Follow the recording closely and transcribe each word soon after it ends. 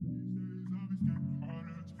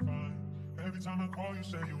Every time I call, you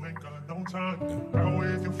say you ain't got no time. Out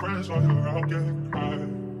with your friends while you're out getting high.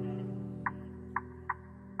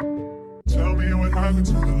 Tell me what happened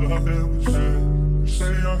to the love that we shared. You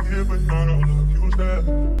say you're here, but not all of you was there.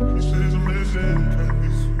 Pieces are missing, can't be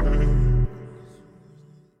spared.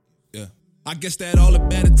 Yeah. I guess that all the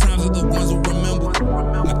better times are the ones we'll remember.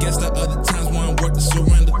 I guess that other times weren't worth the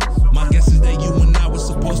surrender. My guess is that you and I were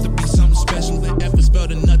supposed to be something special. That effort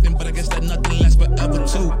spelled to nothing, but I guess that nothing lasts forever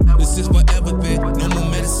too. This is forever then, no more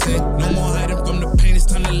medicine, no more hiding from the pain. It's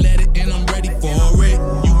time to let it in, I'm ready for it.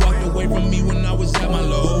 You walked away from me when I was at my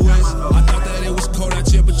lowest. I thought that it was cold out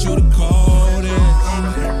here, but you the coldest.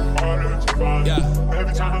 Yeah.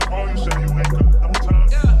 Every time I call, you say you ain't got no time.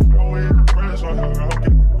 Yeah. Out with your friends while you're out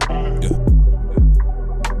getting high. Yeah.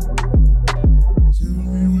 Tell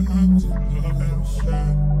me what happened to the love that we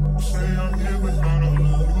shared. You say I'm here, but not all of you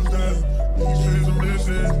was there. Pieces are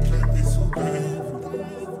missing, can't be so bad.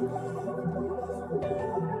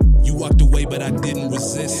 You walked away, but I didn't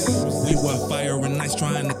resist. We were fire and ice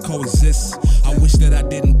trying to coexist. I wish that I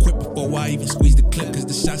didn't quit before I even squeezed the clip. Cause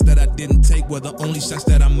the shots that I didn't take were the only shots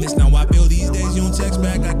that I missed. Now I feel these days you don't text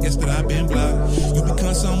back, I guess that I've been blocked. You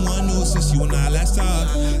become someone new since you and I last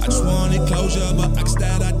talked. I just wanted closure, but I guess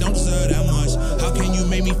that I don't deserve that much. How can you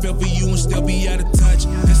make me feel for you and still be out of touch?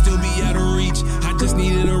 And still be out of reach? I just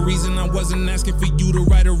needed a reason, I wasn't asking for you to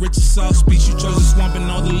write a rich and soft speech. You chose a swamp and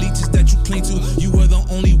all the leeches that you cling to. You were the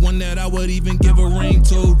only one that I would even give a ring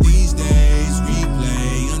to. These days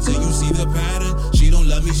replay until you see the pattern. She don't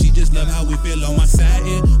love me, she just love how we feel on my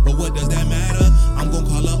satin. But what does that matter? I'm gon'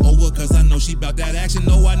 call her over cause I know she bout that action.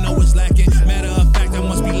 No, I know it's lacking. Matter of fact, I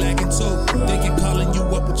must be lacking too. Thinking calling you